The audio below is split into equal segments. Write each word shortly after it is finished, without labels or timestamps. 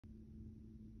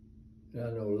And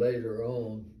I know later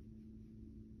on,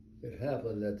 it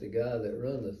happened that the guy that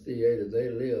run the theater, they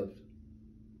lived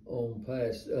on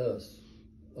past us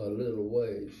a little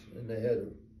ways, and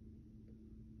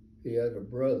he had a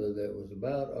brother that was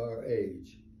about our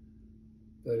age.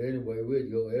 But anyway,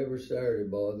 we'd go every Saturday,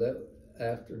 boy, that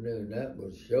afternoon. That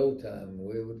was showtime, and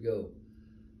we would go.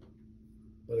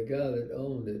 But a guy that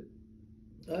owned it,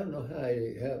 I don't know how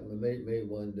he happened to meet me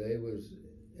one day, was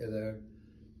in there.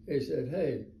 He said,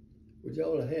 "Hey, would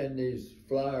y'all hand these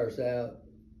flyers out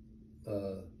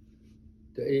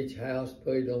to each house,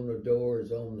 put it on the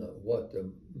doors on what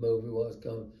the movie was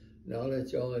coming, and I'll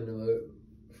let y'all in the movie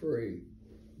free."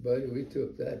 Buddy, we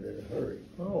took that in a hurry.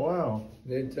 Oh, wow. It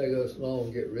didn't take us long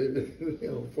to get rid of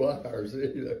them flyers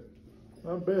either.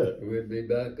 I bet. We'd be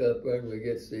back up there and we'd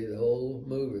get to see the whole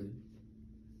movie.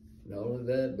 Not only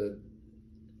that,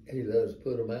 but he let us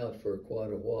put them out for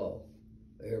quite a while,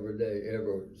 every day,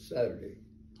 every Saturday.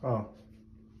 Huh.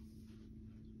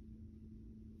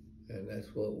 And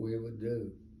that's what we would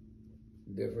do,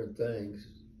 different things.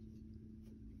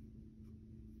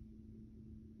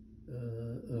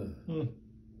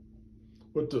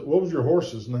 What was your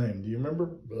horse's name? Do you remember?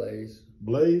 Blaze.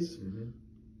 Blaze? Mm-hmm.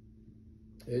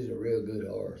 He's a real good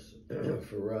horse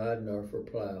for riding or for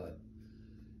plowing.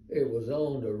 It was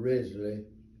owned originally,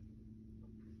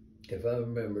 if I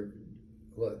remember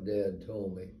what Dad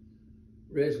told me,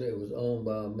 originally it was owned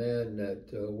by a man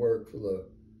that worked for the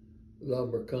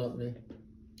lumber company,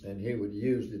 and he would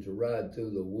use it to ride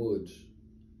through the woods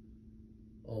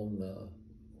on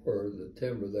where the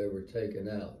timber they were taking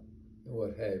out and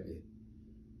what have you.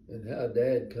 And how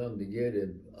Dad come to get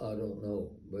him, I don't know,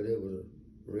 but it was a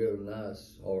real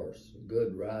nice horse, a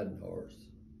good riding horse.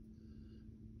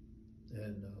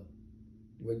 And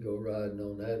we'd go riding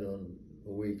on that on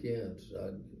the weekends.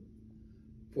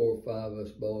 4 or 5 of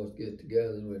us boys get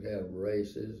together and we'd have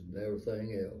races and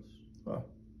everything else. Huh.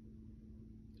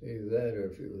 Either that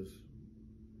or if it was,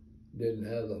 didn't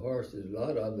have the horses, a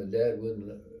lot of them, the Dad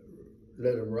wouldn't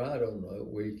let them ride on the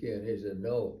weekend. He said,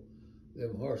 "No,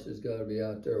 them horses got to be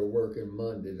out there working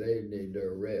Monday. They need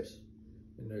their rest."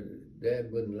 And their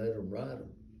Dad wouldn't let them ride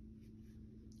them.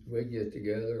 We'd get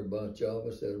together, a bunch of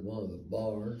us, at one of the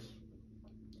barns,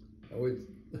 and we'd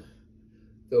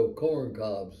throw corn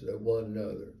cobs at one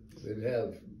another. We'd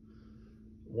have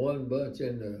one bunch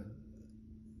in the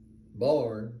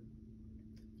barn,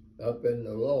 up in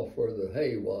the loft where the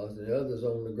hay was, and the others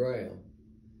on the ground.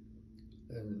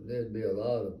 And there'd be a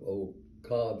lot of old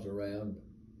cobs around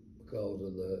because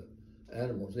of the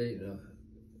animals eating the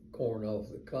corn off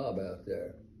the cob out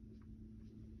there.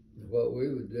 And what we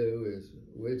would do is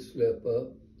we'd slip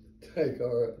up, take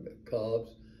our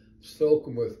cobs, soak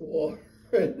them with water,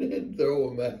 and then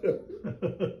throw them at them.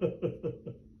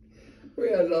 We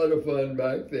had a lot of fun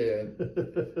back then.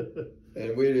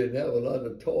 And we didn't have a lot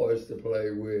of toys to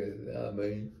play with, I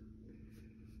mean.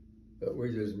 But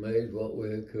we just made what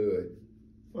we could.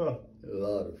 Huh. A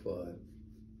lot of fun.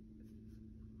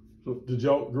 So did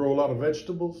y'all grow a lot of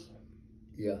vegetables?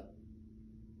 Yeah.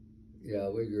 Yeah,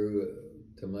 we grew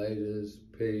tomatoes,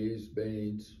 peas,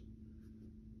 beans.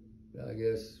 I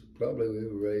guess probably we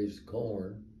raised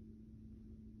corn.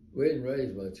 We didn't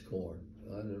raise much corn.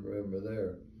 I didn't remember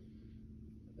there.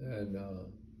 And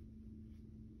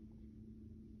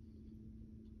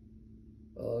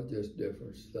just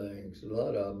different things. A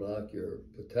lot of them, like your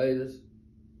potatoes.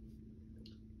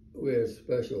 We had a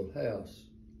special house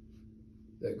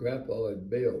that Grandpa had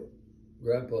built.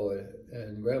 Grandpa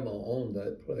and Grandma owned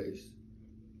that place.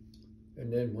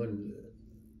 And then when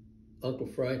Uncle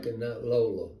Frank and Aunt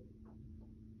Lola,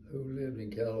 who lived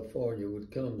in California,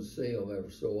 would come to see them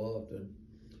every so often,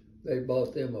 they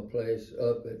bought them a place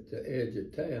up at the edge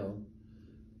of town.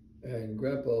 And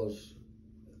Grandpa's,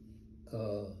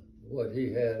 what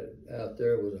he had out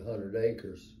there was 100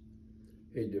 acres.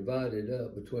 He divided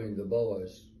up between the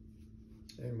boys.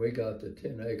 And we got the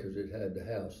 10 acres that had the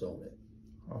house on it.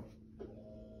 Huh.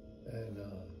 And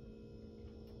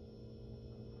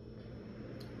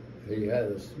he had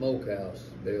a smokehouse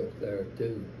built there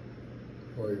too,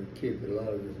 where he would keep a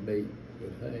lot of his meat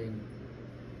would hang.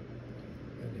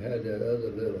 And had that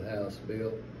other little house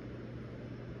built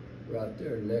right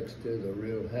there next to the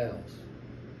real house.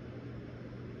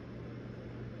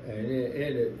 And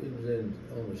in it was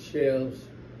on the shelves,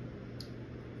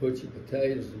 put your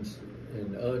potatoes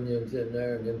and onions in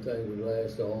there, and them things would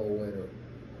last all winter.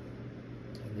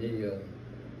 And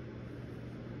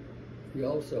he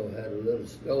also had a little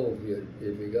stove.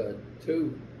 If he got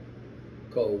too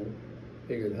cold,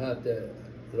 he could light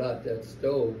that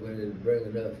stove, and it'd bring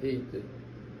enough heat that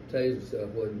potato stuff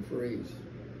wouldn't freeze.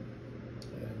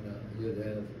 And you'd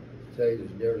have potatoes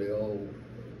nearly all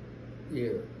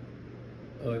year.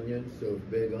 Onions, those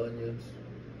big onions,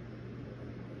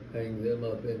 hang them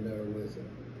up in there with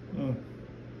them.